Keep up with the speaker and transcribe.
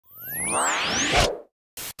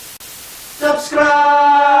subscribe.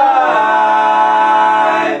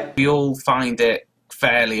 We all find it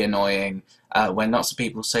fairly annoying when lots of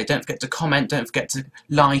people say, don't forget to comment, don't forget to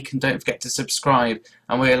like, and don't forget to subscribe.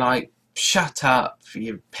 And we're like, shut up,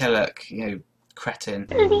 you pillock, you cretin.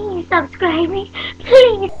 Please subscribe me.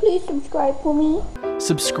 Please subscribe for me.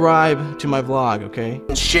 Subscribe to my vlog, okay?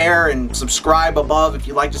 And share and subscribe above if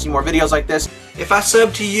you'd like to see more videos like this. If I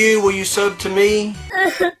sub to you, will you sub to me?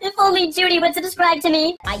 If only Judy would subscribe to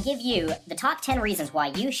me. I give you the top 10 reasons why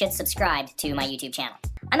you should subscribe to my YouTube channel.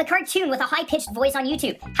 I'm a cartoon with a high-pitched voice on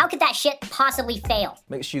YouTube. How could that shit possibly fail?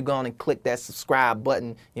 Make sure you go on and click that subscribe button,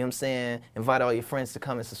 you know what I'm saying? Invite all your friends to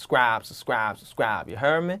come and subscribe. You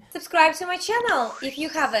heard me? Subscribe to my channel if you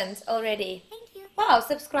haven't already. Thank you. Wow,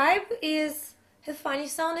 subscribe is a funny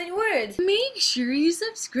sounding word. Make sure you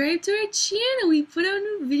subscribe to our channel. We put out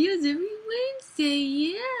new videos every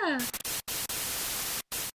Wednesday, yeah.